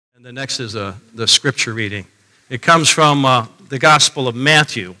And the next is the scripture reading. It comes from the Gospel of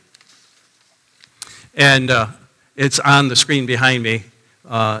Matthew. And it's on the screen behind me.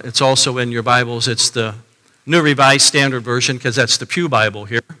 It's also in your Bibles. It's the New Revised Standard Version because that's the Pew Bible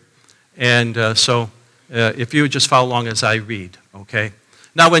here. And so if you would just follow along as I read, okay?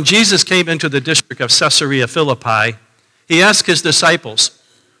 Now when Jesus came into the district of Caesarea Philippi, he asked his disciples,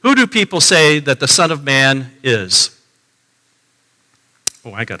 "Who do people say that the Son of Man is?"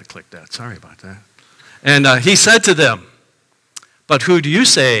 Oh, I got to click that. Sorry about that. And he said to them, "But who do you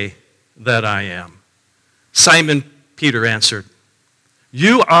say that I am?" Simon Peter answered,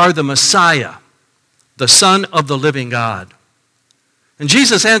 "You are the Messiah, the Son of the living God." And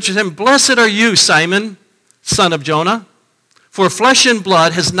Jesus answered him, "Blessed are you, Simon, son of Jonah, for flesh and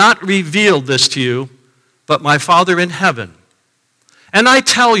blood has not revealed this to you, but my Father in heaven. And I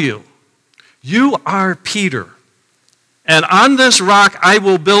tell you, you are Peter, and on this rock I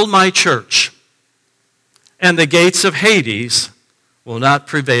will build my church, and the gates of Hades will not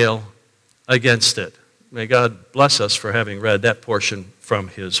prevail against it." May God bless us for having read that portion from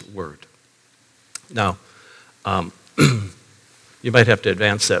his word. Now, you might have to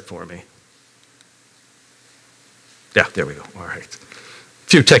advance that for me. Yeah, there we go. All right. A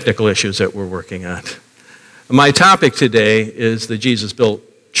few technical issues that we're working on. My topic today is the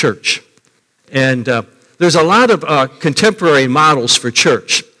Jesus-built church. And there's a lot of contemporary models for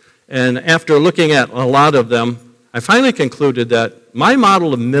church. And after looking at a lot of them, I finally concluded that my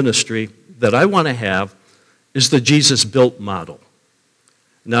model of ministry that I want to have is the Jesus-built model.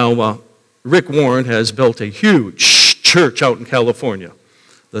 Now, Rick Warren has built a huge church out in California,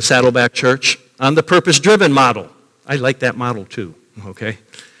 the Saddleback Church, on the purpose-driven model. I like that model too, okay?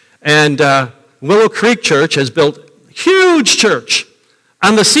 And Willow Creek Church has built a huge church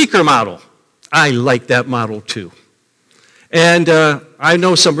on the seeker model. I like that model too. And I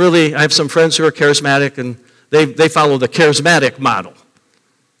have some friends who are charismatic, and they follow the charismatic model.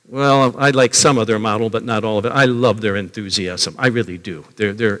 Well, I like some of their model, but not all of it. I love their enthusiasm. I really do.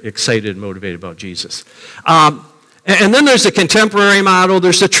 They're excited and motivated about Jesus. And then there's the contemporary model.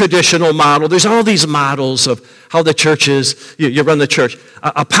 There's the traditional model. There's all these models of how the church is. You run the church.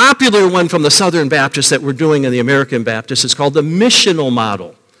 A popular one from the Southern Baptists that we're doing in the American Baptists is called the missional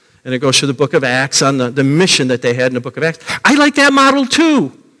model. And it goes through the book of Acts on the mission that they had in the book of Acts. I like that model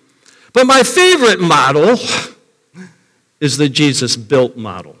too. But my favorite model is the Jesus-built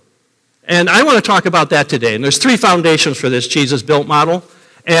model. And I want to talk about that today. And there's three foundations for this Jesus-built model.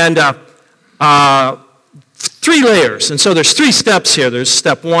 And three layers. And so there's three steps here. There's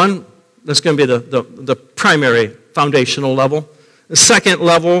step one. That's going to be the primary foundational level. The second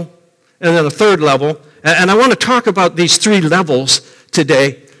level. And then a third level. And I want to talk about these three levels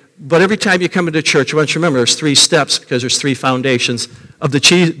today. But every time you come into church, you want to remember there's three steps because there's three foundations of the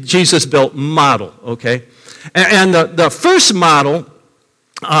Jesus-built model, okay? And the first model,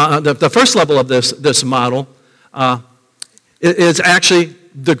 the first level of this model is actually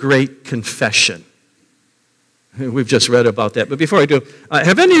the Great Confession. We've just read about that. But before I do,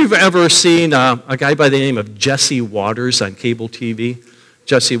 have any of you ever seen a guy by the name of Jesse Waters on cable TV?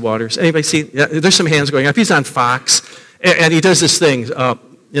 Jesse Waters. Anybody see? Yeah, there's some hands going up. He's on Fox, and he does this thing.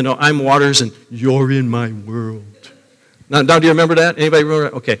 I'm Waters, and you're in my world. Now, do you remember that? Anybody remember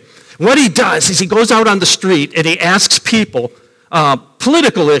that? Okay. What he does is he goes out on the street, and he asks people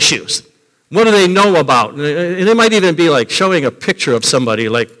political issues. What do they know about? And it might even be like showing a picture of somebody,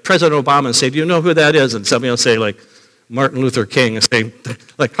 like President Obama, and say, "Do you know who that is?" And somebody will say, like, Martin Luther King, and say,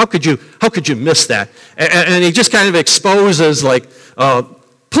 like, how could you miss that? And he just kind of exposes, like,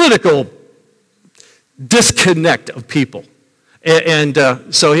 political disconnect of people. And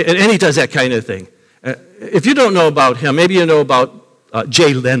he does that kind of thing. If you don't know about him, maybe you know about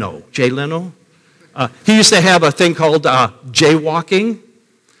Jay Leno. Jay Leno? He used to have a thing called jaywalking,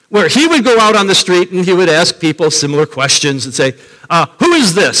 where he would go out on the street and he would ask people similar questions and say, "Who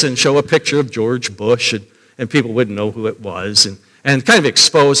is this?" and show a picture of George Bush, and people wouldn't know who it was, and kind of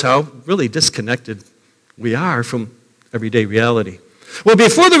expose how really disconnected we are from everyday reality. Well,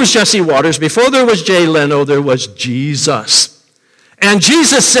 before there was Jesse Waters, before there was Jay Leno, there was Jesus. And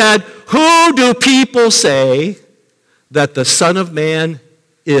Jesus said, "Who do people say that the Son of Man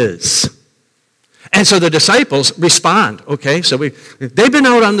is?" And so the disciples respond, okay? So they've been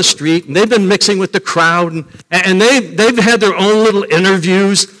out on the street, and they've been mixing with the crowd, and they've had their own little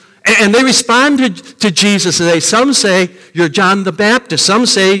interviews, and they responded to Jesus, and some say, "You're John the Baptist." Some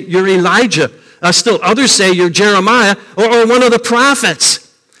say, "You're Elijah." Still others say, "You're Jeremiah," or one of the prophets.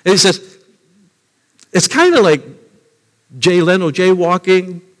 And he says, it's kind of like Jay Leno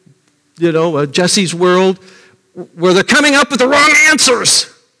jaywalking, Jesse's world, where they're coming up with the wrong answers.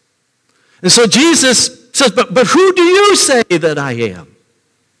 And so Jesus says, but who do you say that I am?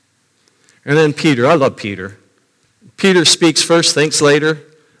 And then Peter, I love Peter. Peter speaks first, thinks later,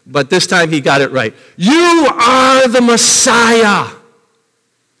 but this time he got it right. You are the Messiah.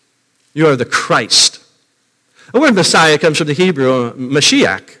 You are the Christ. The word Messiah comes from the Hebrew,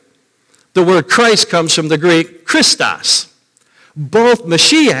 Mashiach. The word Christ comes from the Greek, Christos. Both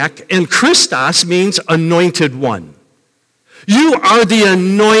Mashiach and Christos means anointed one. You are the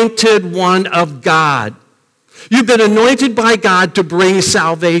anointed one of God. You've been anointed by God to bring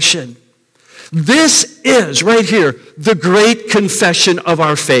salvation. This is, right here, the great confession of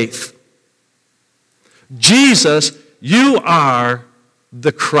our faith. Jesus, you are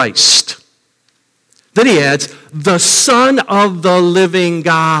the Christ. Then he adds, the Son of the living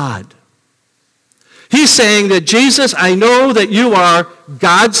God. He's saying that Jesus, I know that you are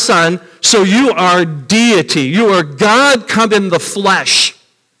God's Son, so you are deity. You are God come in the flesh.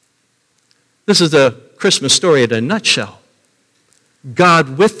 This is the Christmas story in a nutshell.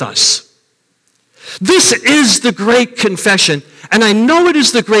 God with us. This is the great confession. And I know it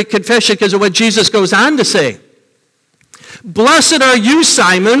is the great confession because of what Jesus goes on to say. Blessed are you,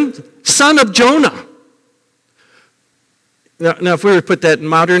 Simon, son of Jonah. Now, if we were to put that in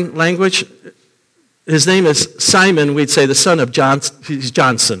modern language, his name is Simon, we'd say the son of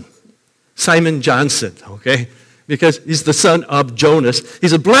Johnson. Simon Johnson, okay? Because he's the son of Jonas. He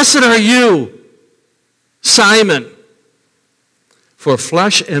said, blessed are you, Simon, for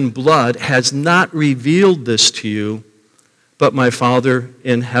flesh and blood has not revealed this to you, but my Father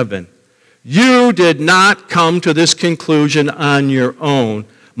in heaven. You did not come to this conclusion on your own.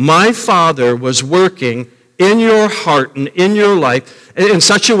 My Father was working in your heart and in your life in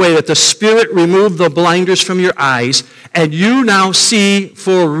such a way that the Spirit removed the blinders from your eyes, and you now see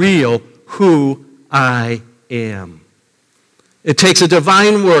for real who I am. It takes a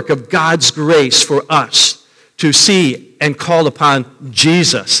divine work of God's grace for us to see and call upon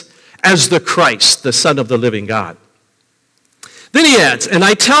Jesus as the Christ, the Son of the living God. Then he adds, and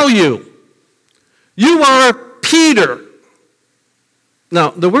I tell you, you are Peter.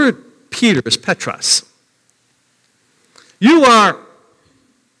 Now, the word Peter is Petros.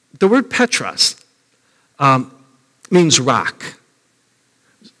 The word Petros means rock.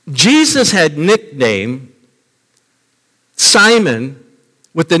 Jesus had nicknamed Simon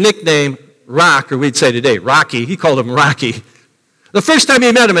with the nickname Rock, or we'd say today, Rocky. He called him Rocky. The first time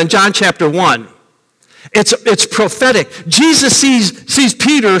he met him in John chapter 1, it's prophetic. Jesus sees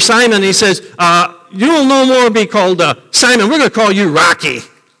Peter, Simon, and he says, you will no more be called Simon. We're going to call you Rocky.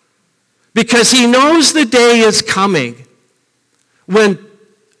 Because he knows the day is coming when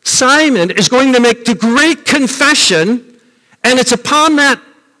Simon is going to make the great confession, and it's upon that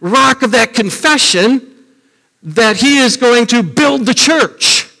rock of that confession that he is going to build the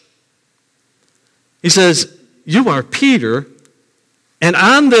church. He says, you are Peter, and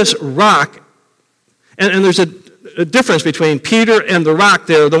on this rock, and there's a difference between Peter and the rock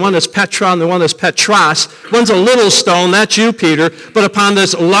there. The one is Petra and the one is Petros. One's a little stone, that's you, Peter, but upon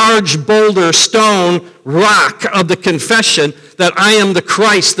this large boulder stone rock of the confession that I am the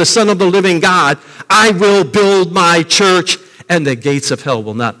Christ, the Son of the living God, I will build my church, and the gates of hell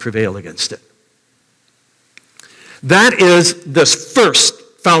will not prevail against it. That is this first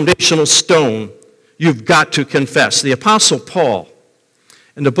foundational stone you've got to confess. The Apostle Paul,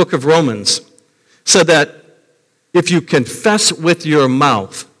 in the book of Romans, said that if you confess with your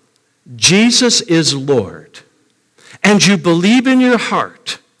mouth Jesus is Lord, and you believe in your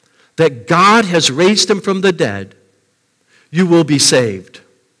heart that God has raised him from the dead, you will be saved.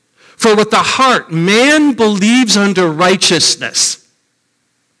 For with the heart man believes unto righteousness.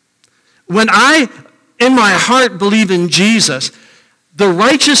 When I, in my heart, believe in Jesus, the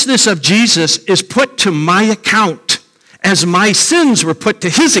righteousness of Jesus is put to my account as my sins were put to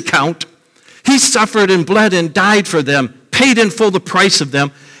his account. He suffered and bled and died for them, paid in full the price of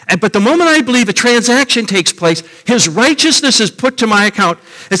them. But the moment I believe a transaction takes place, his righteousness is put to my account.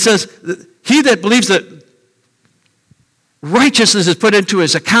 It says, he that believes that righteousness is put into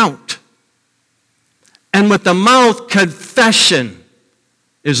his account. And with the mouth, confession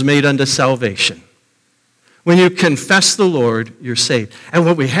is made unto salvation. When you confess the Lord, you're saved. And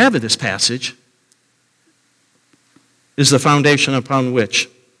what we have in this passage is the foundation upon which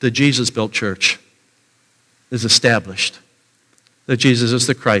the Jesus-built church is established. That Jesus is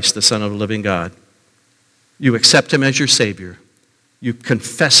the Christ, the Son of the living God. You accept him as your Savior. You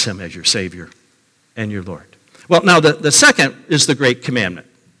confess him as your Savior and your Lord. Well, now the second is the great commandment.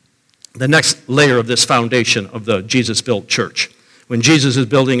 The next layer of this foundation of the Jesus-built church. When Jesus is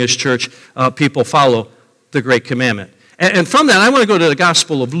building his church, people follow the great commandment. And from that, I want to go to the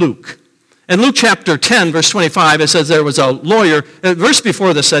Gospel of Luke. In Luke chapter 10, verse 25, it says there was a lawyer. Verse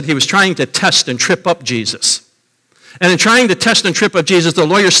before this said he was trying to test and trip up Jesus. And in trying to test and trip up Jesus, the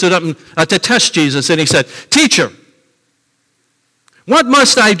lawyer stood up to test Jesus, and he said, "Teacher, what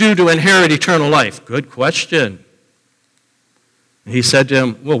must I do to inherit eternal life?" Good question. And he said to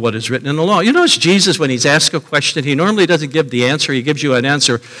him, "Well, what is written in the law?" You notice Jesus, when he's asked a question, he normally doesn't give the answer. He gives you an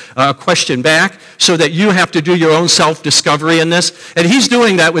answer, a question back, so that you have to do your own self-discovery in this. And he's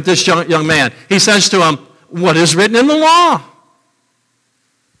doing that with this young man. He says to him, "What is written in the law?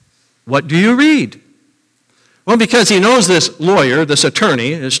 What do you read?" Well, because he knows this lawyer, this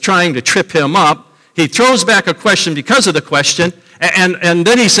attorney, is trying to trip him up, he throws back a question because of the question, and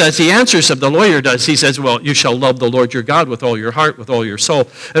then he answers him, the lawyer does. He says, "Well, you shall love the Lord your God with all your heart, with all your soul,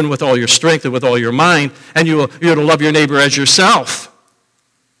 and with all your strength, and with all your mind, and you're to love your neighbor as yourself."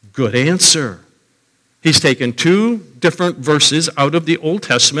 Good answer. He's taken two different verses out of the Old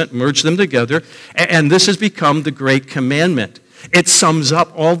Testament, merged them together, and this has become the great commandment. It sums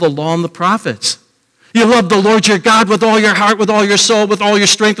up all the law and the prophets. You love the Lord your God with all your heart, with all your soul, with all your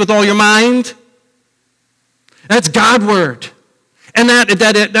strength, with all your mind. That's God's word. And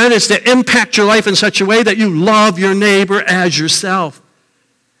that is to impact your life in such a way that you love your neighbor as yourself.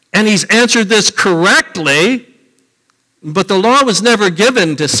 And he's answered this correctly, but the law was never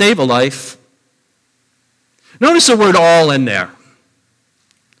given to save a life. Notice the word "all" in there.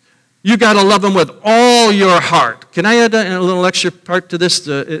 You got to love him with all your heart. Can I add a little extra part to this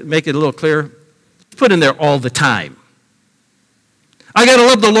to make it a little clearer? Put in there "all the time." I got to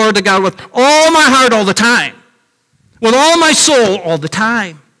love the Lord the God with all my heart all the time. With all my soul all the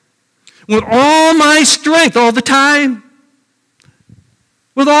time. With all my strength all the time.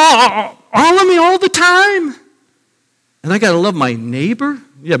 With all of me all the time. And I got to love my neighbor.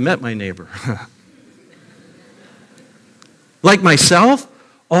 You haven't met my neighbor. Like myself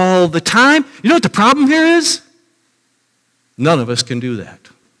all the time. You know what the problem here is? None of us can do that.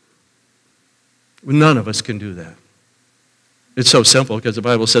 None of us can do that. It's so simple because the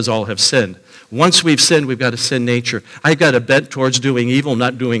Bible says all have sinned. Once we've sinned, we've got a sin nature. I've got a bent towards doing evil,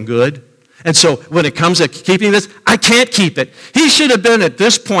 not doing good. And so when it comes to keeping this, I can't keep it. He should have been at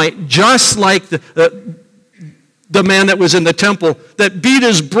this point just like the man that was in the temple that beat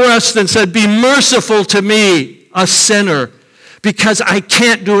his breast and said, "Be merciful to me, a sinner, because I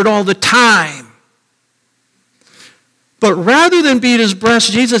can't do it all the time." But rather than beat his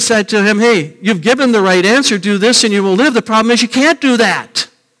breast, Jesus said to him, "Hey, you've given the right answer. Do this and you will live." The problem is you can't do that.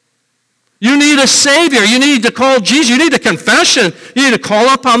 You need a Savior. You need to call Jesus. You need a confession. You need to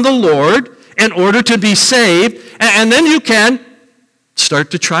call upon the Lord in order to be saved. And then you can start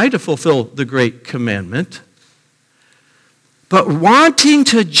to try to fulfill the great commandment. But wanting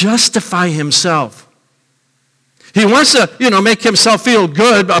to justify himself. He wants to, make himself feel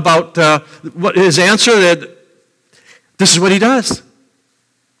good about what his answer. This is what he does.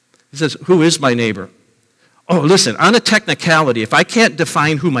 He says, "Who is my neighbor?" Oh, listen, on a technicality, if I can't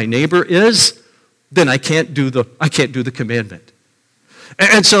define who my neighbor is, then I can't do the commandment.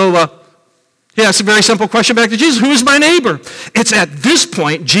 And so he asks a very simple question back to Jesus, "Who is my neighbor?" It's at this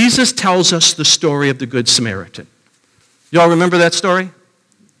point Jesus tells us the story of the Good Samaritan. You all remember that story?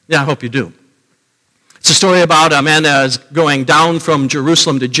 Yeah, I hope you do. It's a story about a man that is going down from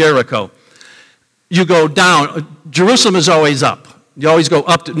Jerusalem to Jericho. You go down. Jerusalem is always up. You always go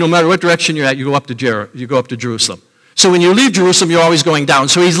up. No matter what direction you're at, you go up to Jerusalem. So when you leave Jerusalem, you're always going down.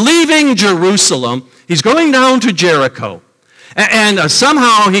 So he's leaving Jerusalem. He's going down to Jericho. And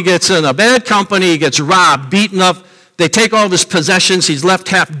somehow he gets in a bad company. He gets robbed, beaten up. They take all of his possessions. He's left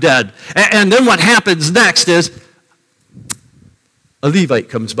half dead. And then what happens next is a Levite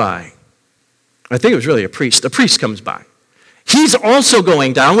comes by. I think it was really a priest. A priest comes by. He's also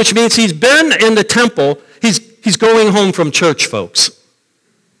going down, which means he's been in the temple. He's going home from church, folks.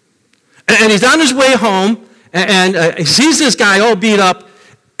 And he's on his way home, and he sees this guy all beat up,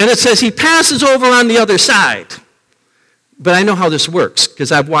 and it says he passes over on the other side. But I know how this works,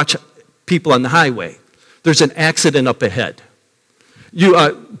 because I've watched people on the highway. There's an accident up ahead. You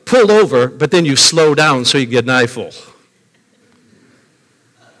pull over, but then you slow down so you get an eyeful.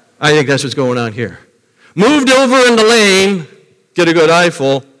 I think that's what's going on here. Moved over in the lane, get a good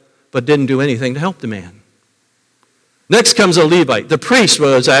eyeful, but didn't do anything to help the man. Next comes a Levite. The priest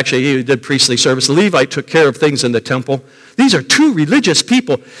he did priestly service. The Levite took care of things in the temple. These are two religious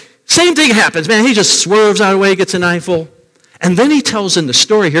people. Same thing happens, man. He just swerves out of the way, gets an eyeful. And then he tells in the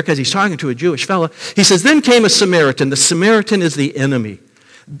story here, because he's talking to a Jewish fella, he says, "Then came a Samaritan." The Samaritan is the enemy.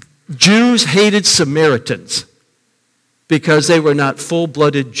 Jews hated Samaritans because they were not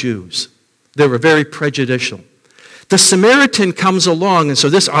full-blooded Jews. They were very prejudicial. The Samaritan comes along, and so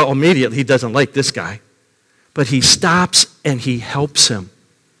this immediately he doesn't like this guy. But he stops and he helps him.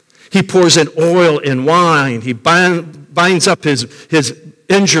 He pours in oil and wine. He binds up his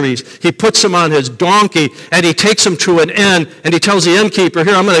injuries. He puts him on his donkey, and he takes him to an inn, and he tells the innkeeper,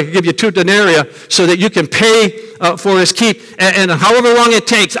 here, I'm going to give you 2 denarii so that you can pay for his keep. And however long it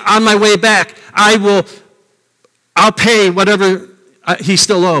takes, on my way back, I'll pay whatever he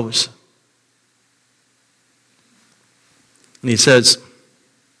still owes. And he says,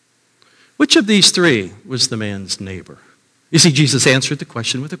 which of these 3 was the man's neighbor? You see, Jesus answered the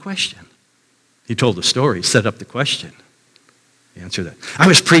question with a question. He told the story, set up the question. He answered that. I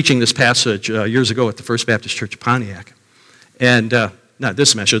was preaching this passage years ago at the First Baptist Church of Pontiac. And not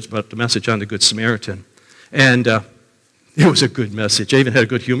this message, but the message on the Good Samaritan. And it was a good message. I even had a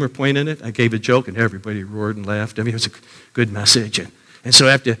good humor point in it. I gave a joke, and everybody roared and laughed. I mean, it was a good message. And so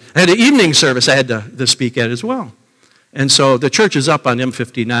after I had an evening service, I had to speak at as well. And so the church is up on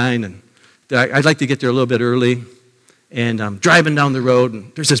M59, and I'd like to get there a little bit early. And I'm driving down the road,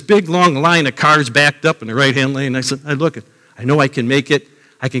 and there's this big, long line of cars backed up in the right-hand lane. I said, I know I can make it.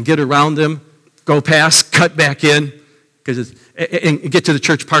 I can get around them, go past, cut back in, and get to the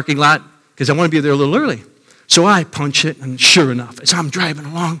church parking lot, because I want to be there a little early. So I punch it, and sure enough, as I'm driving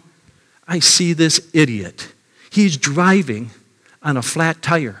along, I see this idiot. He's driving on a flat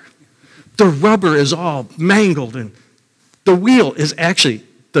tire. The rubber is all mangled, and the wheel is actually,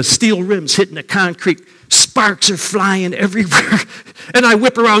 the steel rims hitting the concrete. Sparks are flying everywhere. And I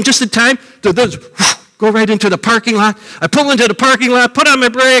whip around just in time to go right into the parking lot. I pull into the parking lot, put on my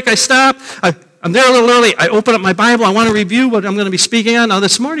brake, I stop. I'm there a little early. I open up my Bible. I want to review what I'm going to be speaking on. Now,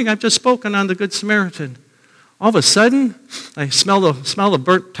 this morning, I've just spoken on the Good Samaritan. All of a sudden, I smell the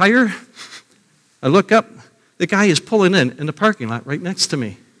burnt tire. I look up. The guy is pulling in the parking lot right next to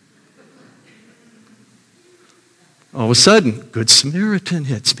me. All of a sudden, Good Samaritan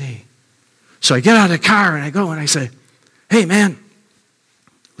hits me. So I get out of the car and I go and I say, hey man,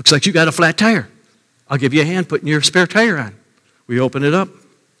 looks like you got a flat tire. I'll give you a hand putting your spare tire on. We open it up.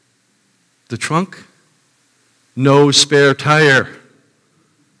 The trunk, no spare tire.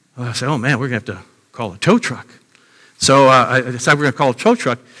 I said, oh man, we're going to have to call a tow truck. So I decided we're going to call a tow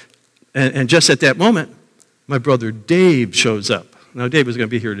truck. And just at that moment, my brother Dave shows up. Now Dave was going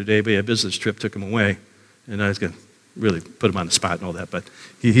to be here today, but he had a business trip, took him away. And I was going to really put him on the spot and all that, but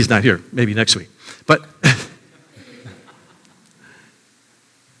he's not here. Maybe next week. But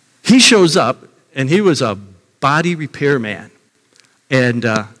he shows up, and he was a body repair man. And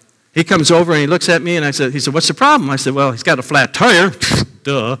he comes over, and he looks at me, and he said, what's the problem? I said, well, he's got a flat tire.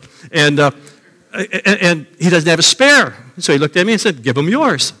 Duh. And he doesn't have a spare. So he looked at me and said, give him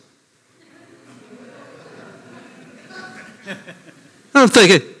yours. I'm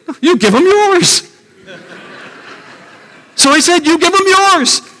thinking, you give him yours. So I said, you give him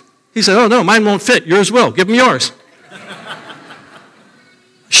yours. He said, oh, no, mine won't fit. Yours will. Give him yours.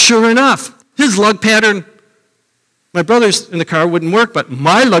 Sure enough, his lug pattern, my brother's in the car wouldn't work, but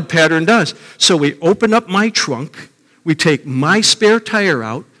my lug pattern does. So we open up my trunk. We take my spare tire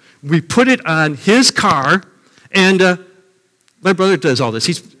out. We put it on his car. And my brother does all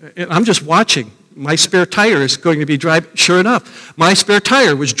this. I'm just watching. My spare tire is going to be driving. Sure enough, my spare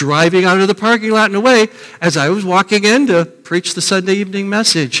tire was driving out of the parking lot and away as I was walking in to preach the Sunday evening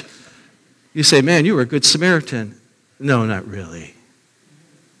message. You say, man, you were a good Samaritan. No, not really.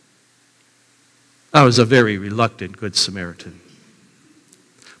 I was a very reluctant good Samaritan.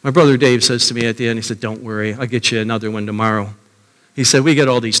 My brother Dave says to me at the end, he said, don't worry, I'll get you another one tomorrow. He said, we get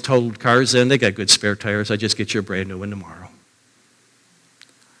all these totaled cars in. They got good spare tires. I just get you a brand new one tomorrow.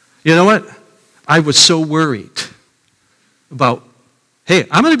 You know what? I was so worried about, hey,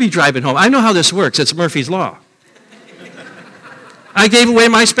 I'm going to be driving home. I know how this works. It's Murphy's Law. I gave away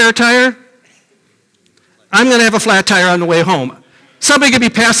my spare tire. I'm going to have a flat tire on the way home. Somebody could be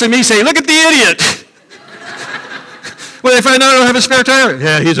passing me saying, look at the idiot. When they find out I don't have a spare tire,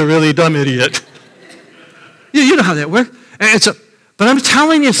 yeah, he's a really dumb idiot. You know how that works. But I'm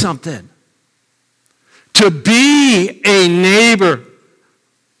telling you something. To be a neighbor,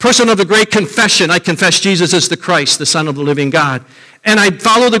 person of the great confession, I confess Jesus is the Christ, the Son of the living God. And I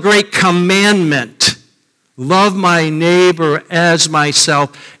follow the great commandment, love my neighbor as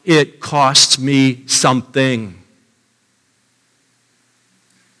myself. It costs me something.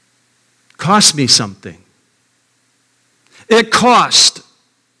 Cost me something. It cost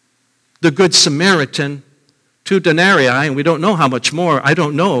the Good Samaritan 2 denarii, and we don't know how much more. I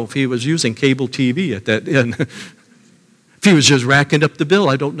don't know if he was using cable TV at that end. If he was just racking up the bill,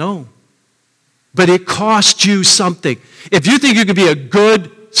 I don't know. But it cost you something. If you think you could be a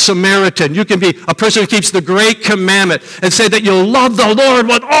good Samaritan. You can be a person who keeps the great commandment and say that you'll love the Lord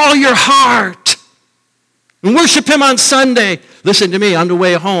with all your heart and worship him on Sunday. Listen to me, on the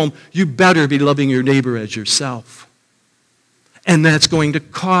way home, you better be loving your neighbor as yourself. And that's going to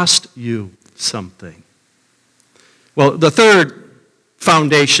cost you something. Well, the third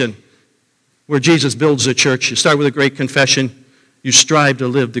foundation where Jesus builds the church, you start with a great confession, you strive to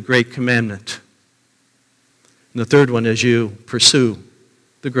live the great commandment. And the third one is you pursue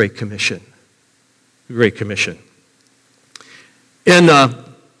the Great Commission. The Great Commission. In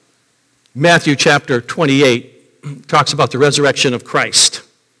Matthew chapter 28, talks about the resurrection of Christ.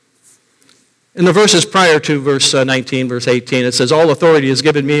 In the verses prior to verse 19, verse 18, it says, all authority is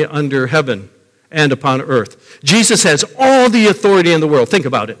given me under heaven and upon earth. Jesus has all the authority in the world. Think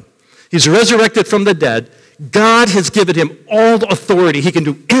about it. He's resurrected from the dead. God has given him all the authority. He can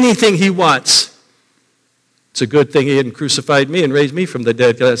do anything he wants. It's a good thing he hadn't crucified me and raised me from the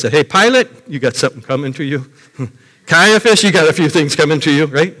dead. Because I said, hey, Pilate, you got something coming to you. Caiaphas, you got a few things coming to you,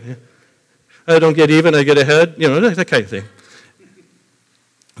 right? I don't get even, I get ahead. You know, that kind of thing.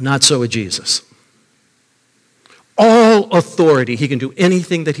 Not so with Jesus. All authority. He can do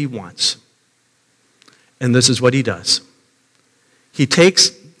anything that he wants. And this is what he does. He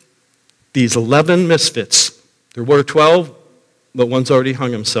takes these 11 misfits. There were 12, but one's already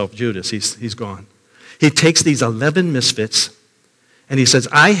hung himself, Judas. He's gone. He takes these 11 misfits, and he says,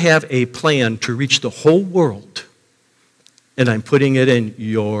 I have a plan to reach the whole world, and I'm putting it in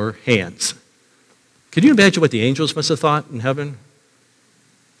your hands. Can you imagine what the angels must have thought in heaven?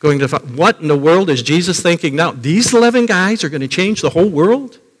 What in the world is Jesus thinking now? These 11 guys are going to change the whole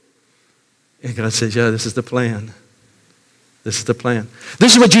world? And God says, yeah, this is the plan. This is the plan.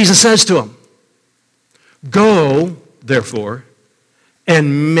 This is what Jesus says to them. Go, therefore,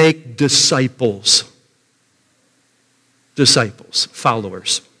 and make disciples. Disciples,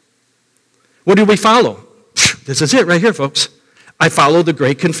 followers. What do we follow? This is it right here, folks. I follow the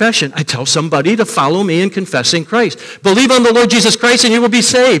great confession. I tell somebody to follow me in confessing Christ. Believe on the Lord Jesus Christ and you will be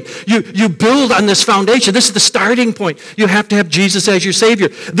saved. You build on this foundation. This is the starting point. You have to have Jesus as your Savior.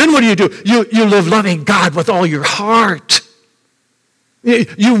 Then what do? You live loving God with all your heart.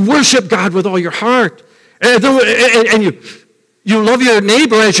 You worship God with all your heart. And you love your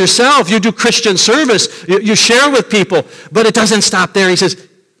neighbor as yourself. You do Christian service. You share with people. But it doesn't stop there. He says,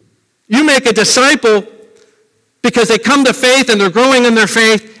 you make a disciple because they come to faith and they're growing in their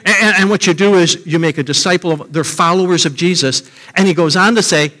faith. And what you do is you make a disciple of, they're followers of Jesus. And he goes on to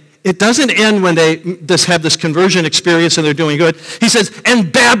say, it doesn't end when they just have this conversion experience and they're doing good. He says,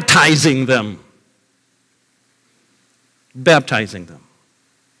 and baptizing them. Baptizing them.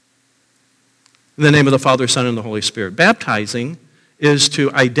 In the name of the Father, Son, and the Holy Spirit. Baptizing is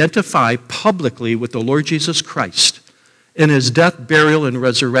to identify publicly with the Lord Jesus Christ in his death, burial, and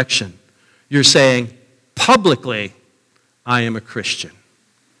resurrection. You're saying, publicly, I am a Christian.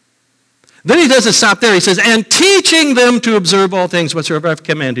 Then he doesn't stop there. He says, and teaching them to observe all things whatsoever I've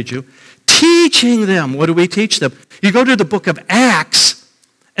commanded you. Teaching them. What do we teach them? You go to the book of Acts,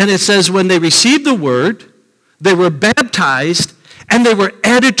 and it says when they received the word, they were baptized, and they were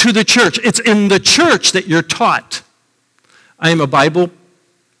added to the church. It's in the church that you're taught. I am a Bible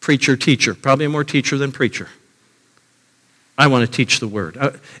preacher, teacher. Probably more teacher than preacher. I want to teach the word.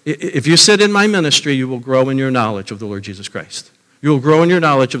 If you sit in my ministry, you will grow in your knowledge of the Lord Jesus Christ. You will grow in your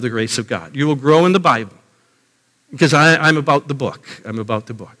knowledge of the grace of God. You will grow in the Bible. Because I'm about the book. I'm about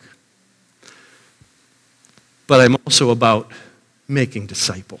the book. But I'm also about making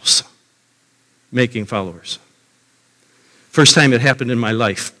disciples. Making followers. First time it happened in my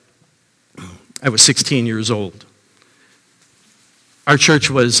life, I was 16 years old. Our church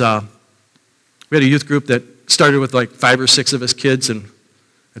was, we had a youth group that started with like 5 or 6 of us kids, and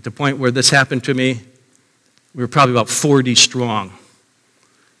at the point where this happened to me, we were probably about 40 strong.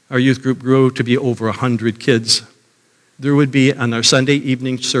 Our youth group grew to be over 100 kids. There would be, on our Sunday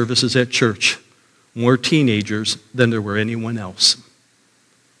evening services at church, more teenagers than there were anyone else.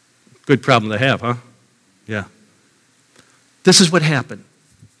 Good problem to have, huh? Yeah. This is what happened.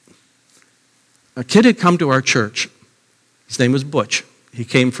 A kid had come to our church. His name was Butch. He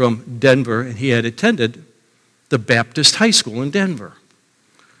came from Denver, and he had attended the Baptist high school in Denver.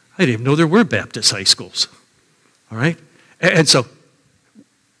 I didn't even know there were Baptist high schools. All right? And so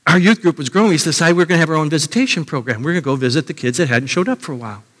our youth group was growing. We decided we were going to have our own visitation program. We were going to go visit the kids that hadn't showed up for a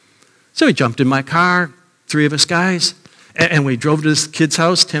while. So we jumped in my car, 3 of us guys, and we drove to this kid's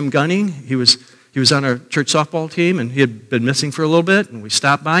house, Tim Gunning. He was on our church softball team, and he had been missing for a little bit, and we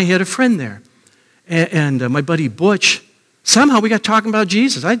stopped by. He had a friend there. And my buddy Butch, somehow we got talking about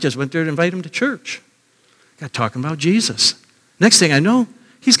Jesus. I just went there to invite him to church. Got talking about Jesus. Next thing I know,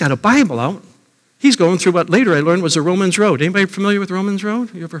 he's got a Bible out. He's going through what later I learned was the Romans Road. Anybody familiar with Romans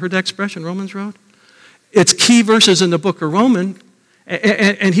Road? You ever heard that expression, Romans Road? It's key verses in the book of Romans,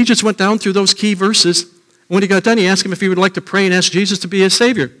 and he just went down through those key verses. When he got done, he asked him if he would like to pray and ask Jesus to be his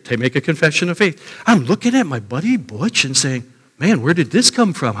Savior, to make a confession of faith. I'm looking at my buddy Butch and saying, man, where did this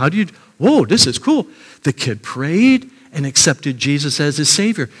come from? Whoa, this is cool. The kid prayed and accepted Jesus as his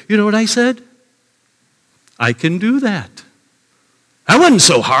Savior. You know what I said? I can do that. That wasn't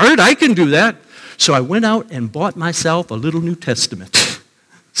so hard. I can do that. So I went out and bought myself a little New Testament.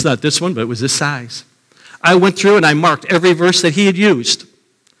 It's not this one, but it was this size. I went through and I marked every verse that he had used.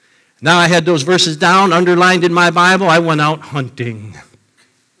 Now I had those verses down, underlined in my Bible. I went out hunting.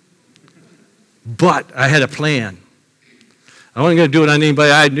 But I had a plan. I wasn't going to do it on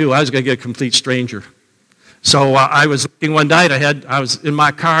anybody I knew. I was going to get a complete stranger. So I was looking one night. I was in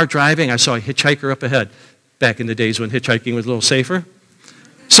my car driving. I saw a hitchhiker up ahead. Back in the days when hitchhiking was a little safer.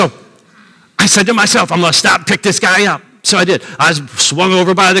 So I said to myself, I'm going to stop and pick this guy up. So I did. I swung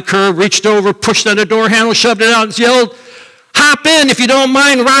over by the curb, reached over, pushed on the door handle, shoved it out, and yelled, hop in if you don't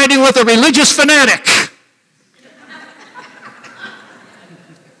mind riding with a religious fanatic.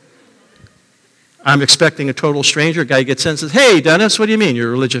 I'm expecting a total stranger. Guy gets in and says, hey, Dennis, what do you mean you're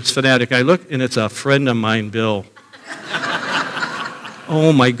a religious fanatic? I look, and it's a friend of mine, Bill.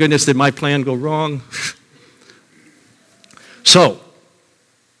 Oh, my goodness, did my plan go wrong? So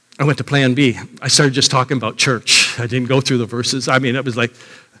I went to plan B. I started just talking about church. I didn't go through the verses. I mean, it was like,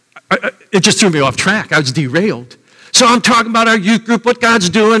 it just threw me off track. I was derailed. So I'm talking about our youth group, what God's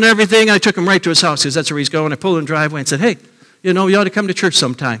doing and everything. I took him right to his house because that's where he's going. I pulled in the driveway and said, hey, you ought to come to church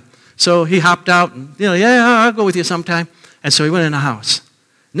sometime. So he hopped out and, yeah, I'll go with you sometime. And so he went in the house.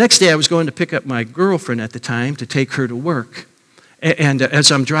 Next day I was going to pick up my girlfriend at the time to take her to work. And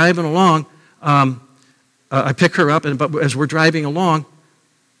as I'm driving along, I pick her up, but as we're driving along,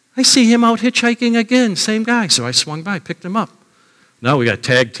 I see him out hitchhiking again, same guy. So I swung by, picked him up. Now we got a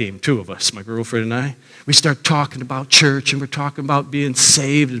tag team, two of us, my girlfriend and I. We start talking about church, and we're talking about being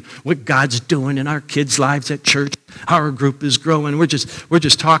saved and what God's doing in our kids' lives at church, how our group is growing. We're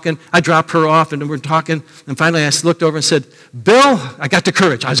just talking. I dropped her off, and we're talking. And finally, I looked over and said, Bill, I got the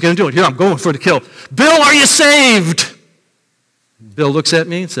courage. I was going to do it. Here, I'm going for the kill. Bill, are you saved? Bill looks at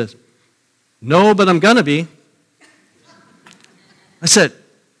me and says, no, but I'm going to be. I said,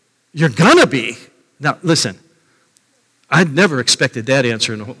 you're going to be? Now, listen, I'd never expected that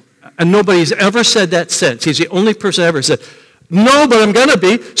answer. And nobody's ever said that since. He's the only person ever said, no, but I'm going to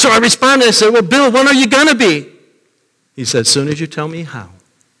be. So I responded and said, well, Bill, when are you going to be? He said, as soon as you tell me how.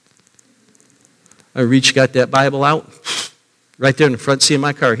 I got that Bible out, right there in the front seat of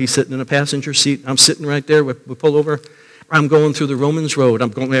my car. He's sitting in the passenger seat. I'm sitting right there. We pull over. I'm going through the Romans Road.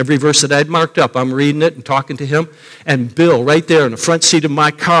 I'm going every verse that I'd marked up. I'm reading it and talking to him. And Bill, right there in the front seat of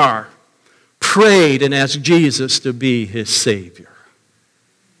my car, prayed and asked Jesus to be his Savior.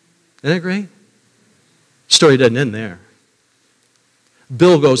 Isn't that great? Story doesn't end there.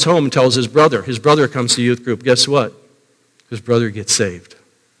 Bill goes home and tells his brother. His brother comes to youth group. Guess what? His brother gets saved.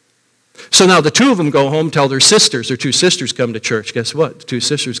 So now the two of them go home, tell their sisters. Their two sisters come to church. Guess what? The two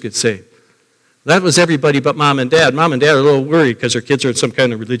sisters get saved. That was everybody but mom and dad. Mom and dad are a little worried because their kids are in some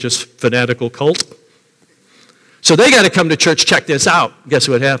kind of religious fanatical cult. So they got to come to church, check this out. Guess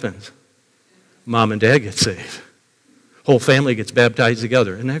what happens? Mom and dad get saved. Whole family gets baptized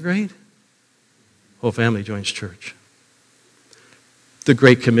together. Isn't that great? Whole family joins church. The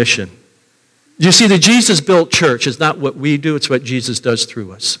Great Commission. You see, the Jesus-built church is not what we do, it's what Jesus does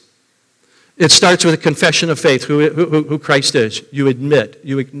through us. It starts with a confession of faith, who Christ is. You admit,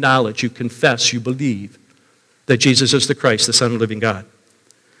 you acknowledge, you confess, you believe that Jesus is the Christ, the Son of the living God.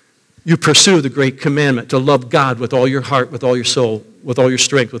 You pursue the great commandment to love God with all your heart, with all your soul, with all your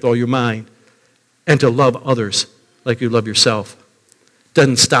strength, with all your mind, and to love others like you love yourself.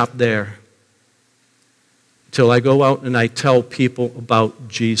 Doesn't stop there. Till I go out and I tell people about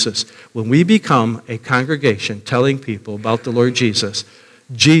Jesus. When we become a congregation telling people about the Lord Jesus,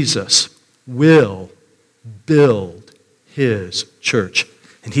 Jesus will build his church.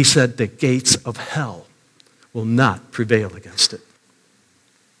 And he said the gates of hell will not prevail against it.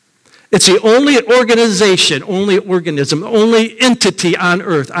 It's the only organization, only organism, only entity on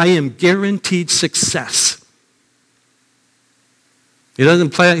earth I am guaranteed success. God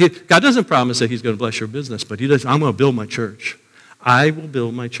doesn't promise that he's going to bless your business, but he does. I'm going to build my church. I will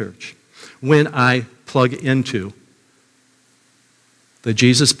build my church when I plug into the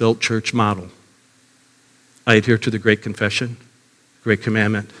Jesus-built church model. I adhere to the Great Confession, Great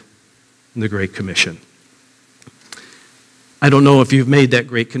Commandment, and the Great Commission. I don't know if you've made that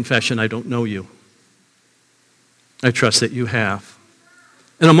great confession. I don't know you. I trust that you have.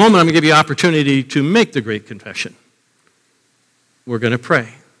 In a moment, I'm going to give you opportunity to make the great confession. We're going to pray.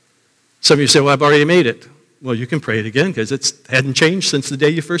 Some of you say, well, I've already made it. Well, you can pray it again because it hadn't changed since the day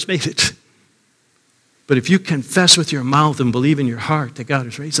you first made it. But if you confess with your mouth and believe in your heart that God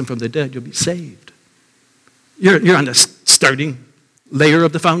has raised him from the dead, you'll be saved. You're on the starting layer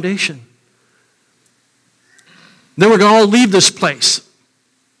of the foundation. Then we're going to all leave this place.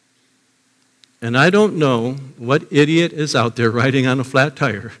 And I don't know what idiot is out there riding on a flat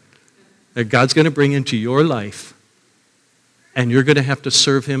tire that God's going to bring into your life, and you're going to have to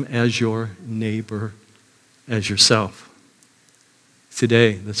serve him as your neighbor, as yourself.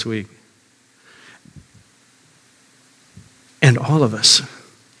 Today, this week. And all of us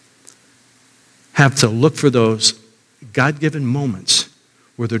have to look for those God-given moments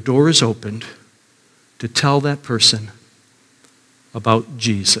where the door is opened to tell that person about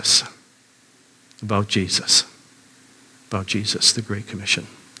Jesus. About Jesus. About Jesus, the Great Commission.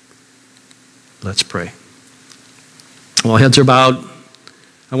 Let's pray. While heads are bowed,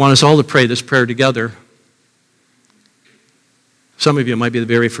 I want us all to pray this prayer together. Some of you, it might be the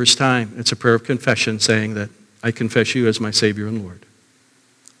very first time. It's a prayer of confession saying that I confess you as my Savior and Lord.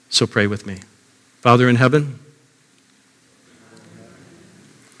 So pray with me. Father in heaven,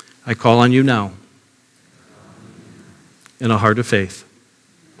 I call on you now in a heart of faith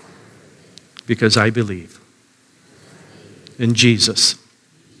because I believe in Jesus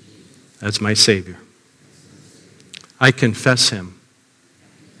as my Savior. I confess him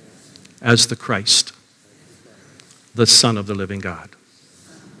as the Christ, the Son of the living God.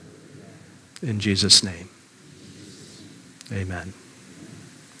 In Jesus' name, amen.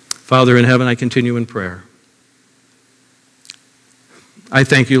 Father in heaven, I continue in prayer. I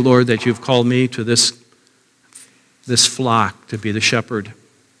thank you, Lord, that you've called me to this flock to be the shepherd.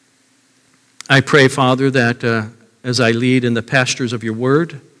 I pray, Father, that as I lead in the pastures of your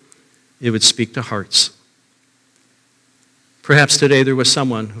word, it would speak to hearts. Perhaps today there was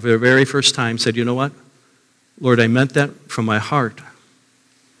someone who for the very first time said, you know what? Lord, I meant that from my heart.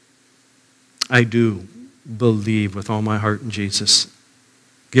 I do believe with all my heart in Jesus.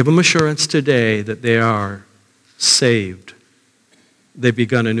 Give them assurance today that they are saved. They've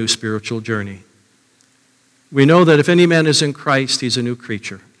begun a new spiritual journey. We know that if any man is in Christ, he's a new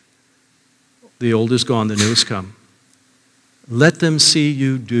creature. The old is gone, the new has come. Let them see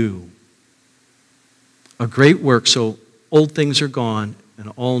you do a great work so old things are gone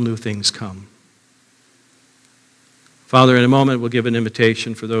and all new things come. Father, in a moment we'll give an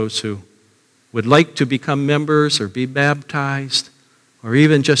invitation for those who would like to become members or be baptized or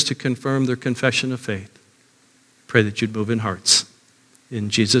even just to confirm their confession of faith. Pray that you'd move in hearts.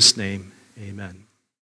 In Jesus' name, amen.